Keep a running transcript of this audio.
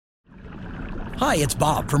Hi, it's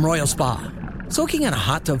Bob from Royal Spa. Soaking in a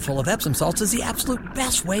hot tub full of Epsom salts is the absolute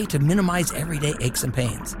best way to minimize everyday aches and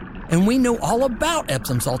pains. And we know all about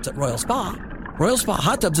Epsom salts at Royal Spa. Royal Spa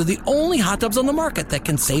hot tubs are the only hot tubs on the market that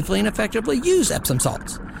can safely and effectively use Epsom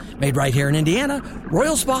salts. Made right here in Indiana,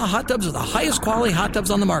 Royal Spa hot tubs are the highest quality hot tubs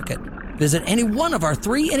on the market. Visit any one of our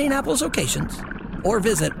 3 Indianapolis locations or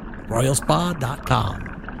visit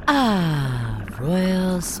royalspa.com. Ah,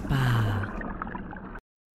 Royal Spa.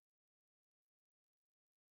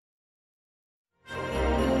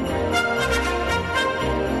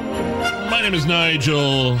 My name is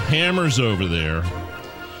Nigel. Hammer's over there.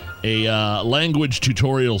 A language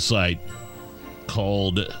tutorial site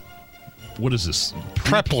called, what is this?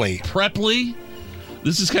 Preply. Preply?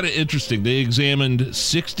 This is kind of interesting. They examined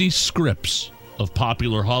 60 scripts of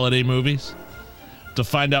popular holiday movies to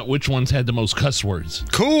find out which ones had the most cuss words.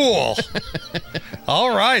 Cool.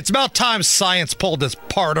 All right. It's about time science pulled this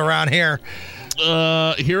part around here.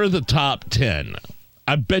 Here are the top 10.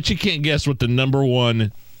 I bet you can't guess what the number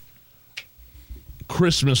one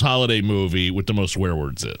Christmas holiday movie with the most swear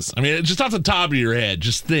words is. I mean, just off the top of your head,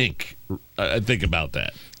 just think about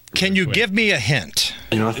that. Can you give me a hint?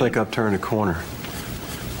 You know, I think I've turned a corner.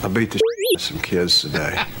 I beat the shit out of some kids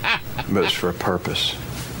today, but it's for a purpose.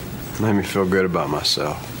 It made me feel good about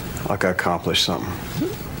myself, like I accomplished something.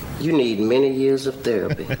 You need many years of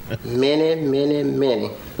therapy.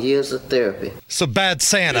 many years of therapy. So Bad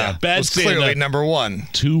Santa was clearly number one.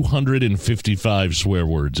 255 swear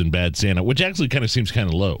words in Bad Santa, which actually kind of seems kind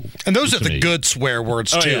of low. And those are the good swear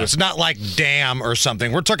words, too. Yeah. It's not like damn or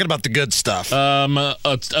something. We're talking about the good stuff.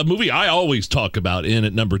 A movie I always talk about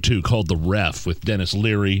at number 2 called The Ref with Dennis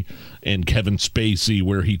Leary and Kevin Spacey,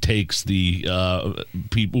 where he takes the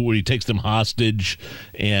people, where he takes them hostage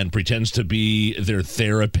and pretends to be their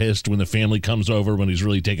therapist when the family comes over, when he's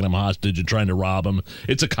really taking them hostage and trying to rob them.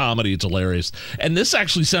 It's a comedy. It's hilarious. And this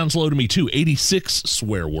actually sounds low to me, too. 86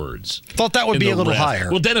 swear words. Thought that would be a little higher.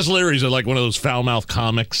 Well, Dennis Leary's like one of those foul-mouthed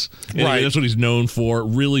comics. Right. That's what he's known for.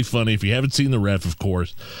 Really funny. If you haven't seen The Ref, of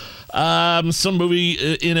course. Some movie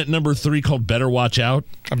in at number 3 called Better Watch Out.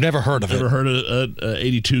 I've never heard of it. Never heard of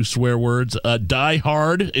 82 swear words. Die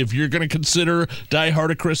Hard. If you're going to consider Die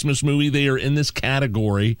Hard a Christmas movie, they are in this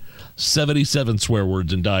category. 77 swear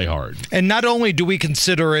words in Die Hard. And not only do we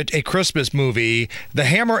consider it a Christmas movie, the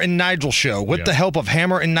Hammer and Nigel Show, with the help of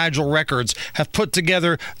Hammer and Nigel Records, have put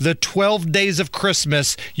together the 12 Days of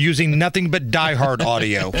Christmas using nothing but Die Hard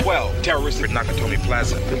audio. 12 terrorists at Nakatomi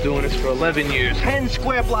Plaza. Been doing this for 11 years. 10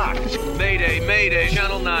 square blocks. Mayday, Mayday,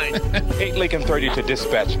 Channel 9. 8 Lincoln 30 to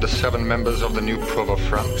dispatch. The 7 members of the new Provo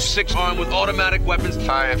Front. 6 armed with automatic weapons.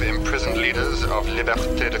 5 imprisoned leaders of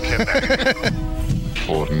Liberté de Québec.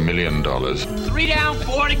 $4 million. 3 down,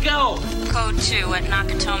 4 to go. Code 2 at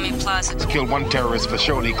Nakatomi Plaza. He's killed 1 terrorist for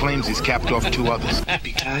sure, and he claims he's capped off 2 others.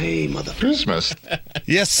 Hey, mother. Christmas.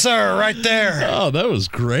 Yes, sir, right there. Oh, that was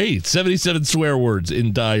great. 77 swear words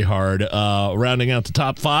in Die Hard. Rounding out the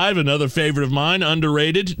top 5, another favorite of mine,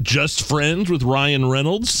 underrated, Just Friends with Ryan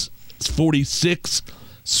Reynolds. It's 46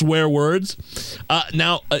 swear words.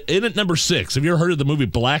 Now, in at number 6, have you ever heard of the movie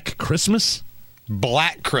Black Christmas?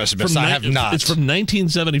 Black Christmas. I have not. It's from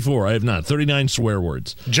 1974. I have not. 39 swear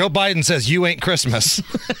words. Joe Biden says, "You ain't Christmas."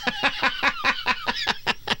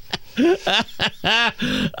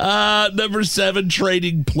 Number 7,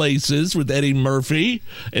 Trading Places with Eddie Murphy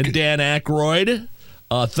and Dan Aykroyd.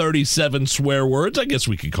 37 swear words. I guess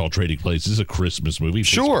we could call Trading Places a Christmas movie.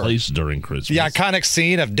 Sure. Takes place during Christmas. The iconic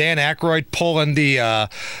scene of Dan Aykroyd pulling the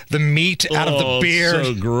meat out of the beard.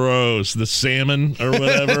 So gross. The salmon or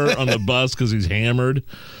whatever on the bus because he's hammered.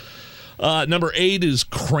 Number 8 is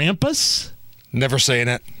Krampus. Never saying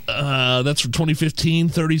it. That's from 2015.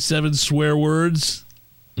 37 swear words.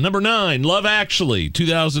 Number 9, Love Actually,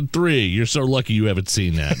 2003. You're so lucky you haven't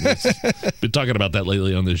seen that. Been talking about that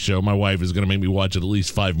lately on this show. My wife is going to make me watch it at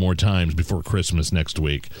least 5 more times before Christmas next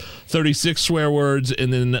week. 36 swear words.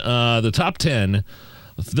 And then the top 10,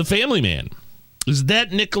 The Family Man. Is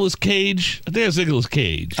that Nicolas Cage? I think it's Nicolas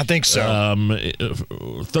Cage. I think so.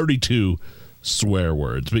 32 swear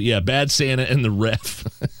words. But yeah, Bad Santa and The Ref.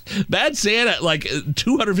 Bad Santa, like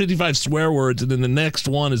 255 swear words, and then the next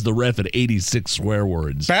one is The Ref at 86 swear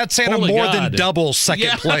words. Bad Santa Holy more God. than double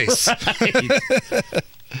second place. Right.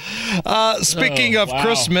 Speaking of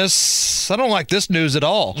Christmas, I don't like this news at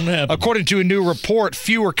all. According to a new report,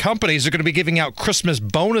 fewer companies are going to be giving out Christmas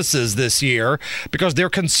bonuses this year because they're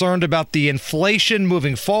concerned about the inflation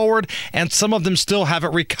moving forward, and some of them still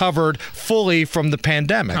haven't recovered fully from the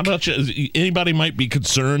pandemic. How about you? Anybody might be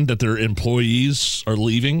concerned that their employees are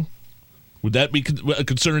leaving? Would that be a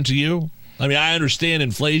concern to you? I mean, I understand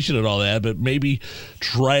inflation and all that, but maybe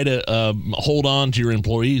try to hold on to your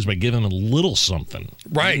employees by giving them a little something.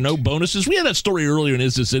 Right. No bonuses. We had that story earlier in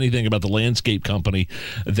Is This Anything about the landscape company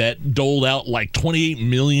that doled out like $28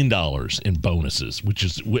 million in bonuses, which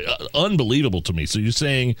is unbelievable to me. So you're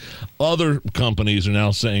saying other companies are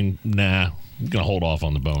now saying, nah, I'm going to hold off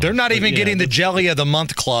on the bonus. They're not even getting the Jelly of the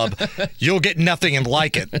Month club. You'll get nothing and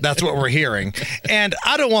like it. That's what we're hearing. And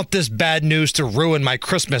I don't want this bad news to ruin my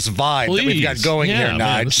Christmas vibe that we've got going here,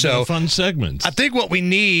 Nige. So fun segments. I think what we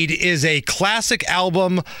need is a classic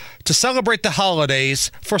album to celebrate the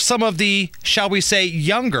holidays for some of the, shall we say,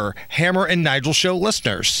 younger Hammer and Nigel Show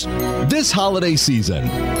listeners. This holiday season,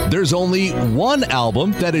 there's only one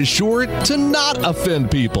album that is sure to not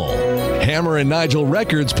offend people. Hammer and Nigel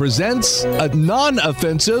Records presents a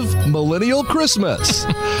non-offensive Millennial Christmas.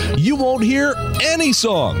 You won't hear any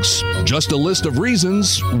songs, just a list of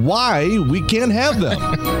reasons why we can't have them.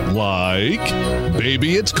 Like,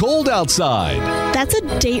 Baby It's Cold Outside. That's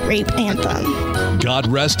a date rape anthem. God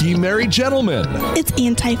Rest Ye Merry Gentlemen. It's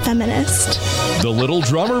anti-feminist. The Little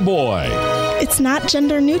Drummer Boy. It's not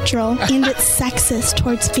gender neutral, and it's sexist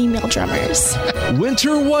towards female drummers.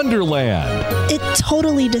 Winter Wonderland. It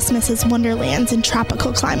totally dismisses wonderlands in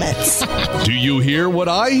tropical climates. Do you hear what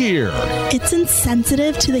I hear? It's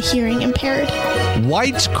insensitive to the hearing impaired.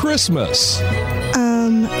 White Christmas.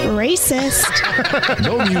 Racist.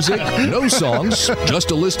 No music, no songs,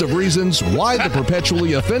 just a list of reasons why the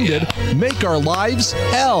perpetually offended make our lives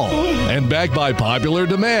hell. And backed by popular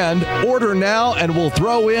demand, order now and we'll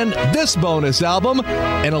throw in this bonus album,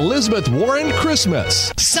 An Elizabeth Warren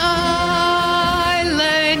Christmas. Silent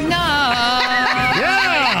night.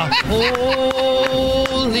 Yeah!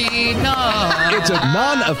 Holy night. It's a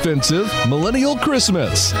non-offensive Millennial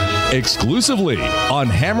Christmas, exclusively on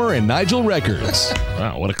Hammer and Nigel Records.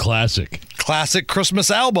 Wow, what a classic. Classic Christmas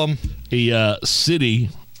album. A city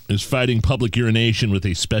is fighting public urination with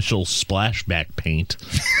a special splashback paint.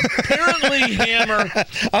 Apparently, Hammer.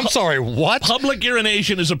 I'm sorry, what? Public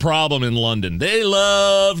urination is a problem in London. They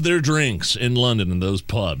love their drinks in London in those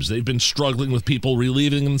pubs. They've been struggling with people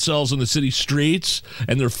relieving themselves on the city streets,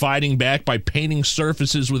 and they're fighting back by painting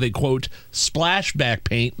surfaces with a, quote, splashback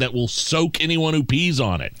paint that will soak anyone who pees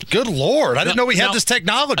on it. Good Lord. I didn't know we had this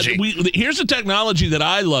technology. Here's the technology that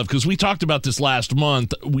I love, because we talked about this last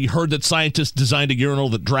month. We heard that scientists designed a urinal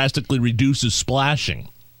that drastically reduces splashing.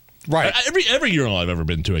 Right. Every urinal I've ever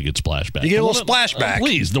been to, I get splashback. You get a little splashback.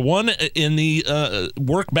 Please, the one in the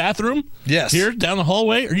work bathroom? Yes. Here, down the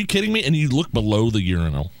hallway? Are you kidding me? And you look below the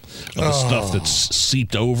urinal of the stuff that's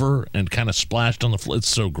seeped over and kind of splashed on the floor. It's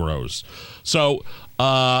so gross. So,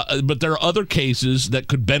 but there are other cases that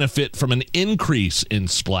could benefit from an increase in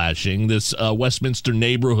splashing. This Westminster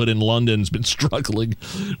neighborhood in London's been struggling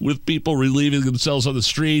with people relieving themselves on the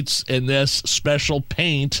streets, and this special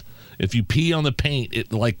paint, if you pee on the paint,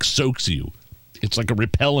 it like soaks you. It's like a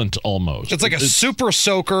repellent almost. It's like a super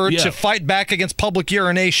soaker to fight back against public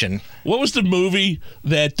urination. What was the movie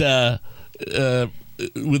that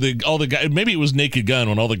with all the guys? Maybe it was Naked Gun,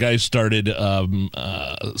 when all the guys started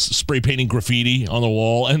spray painting graffiti on the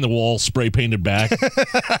wall, and the wall spray painted back.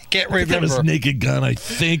 I can't remember. That was Naked Gun. I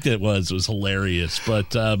think that was. It was hilarious,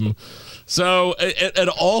 but. So, and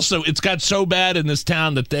also, it's got so bad in this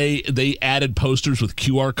town that they added posters with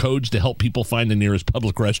QR codes to help people find the nearest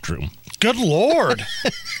public restroom. Good Lord.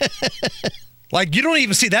 Like, you don't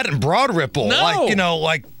even see that in Broad Ripple. No.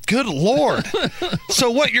 Good Lord. So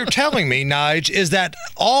what you're telling me, Nige, is that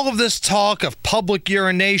all of this talk of public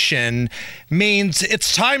urination means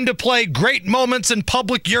it's time to play great moments in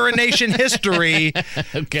public urination history.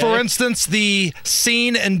 Okay. For instance, the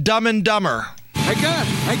scene in Dumb and Dumber. I gotta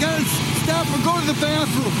stop and go to the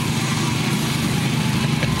bathroom.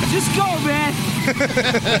 Just go, man.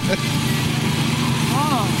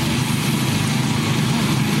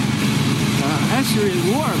 That's really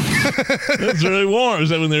warm. That's really warm. Is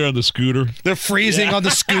that when they're on the scooter? They're freezing on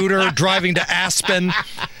the scooter, driving to Aspen.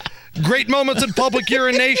 Great moments in public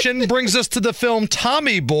urination brings us to the film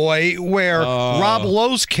Tommy Boy, where Rob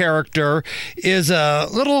Lowe's character is a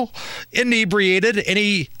little inebriated and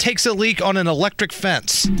he takes a leak on an electric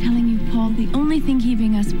fence. I'm telling you, Paul, the only thing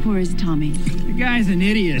keeping us poor is Tommy. The guy's an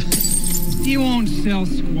idiot. He won't sell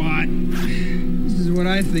squat. This is what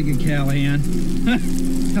I think of Callahan.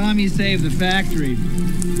 Tommy saved the factory.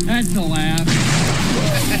 That's a laugh.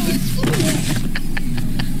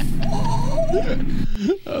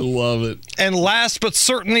 I love it. And last but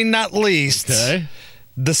certainly not least, the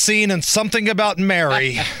scene in Something About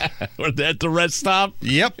Mary. Or at the rest stop?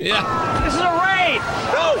 Yep. Yeah. This is a raid.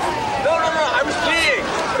 No. I was peeing.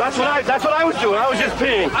 That's what I was doing. I was just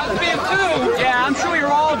peeing. I was being too. Yeah, I'm sure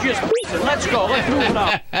you're all just. Let's go. Let's move it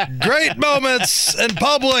on. Great moments in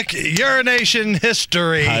public urination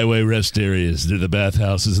history. Highway rest areas. They're the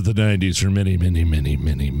bathhouses of the 90s for many, many, many,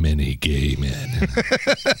 many, many gay men.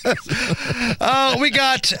 We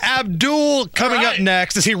got Abdul coming up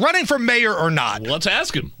next. Is he running for mayor or not? Let's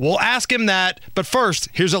ask him. We'll ask him that. But first,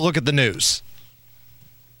 here's a look at the news.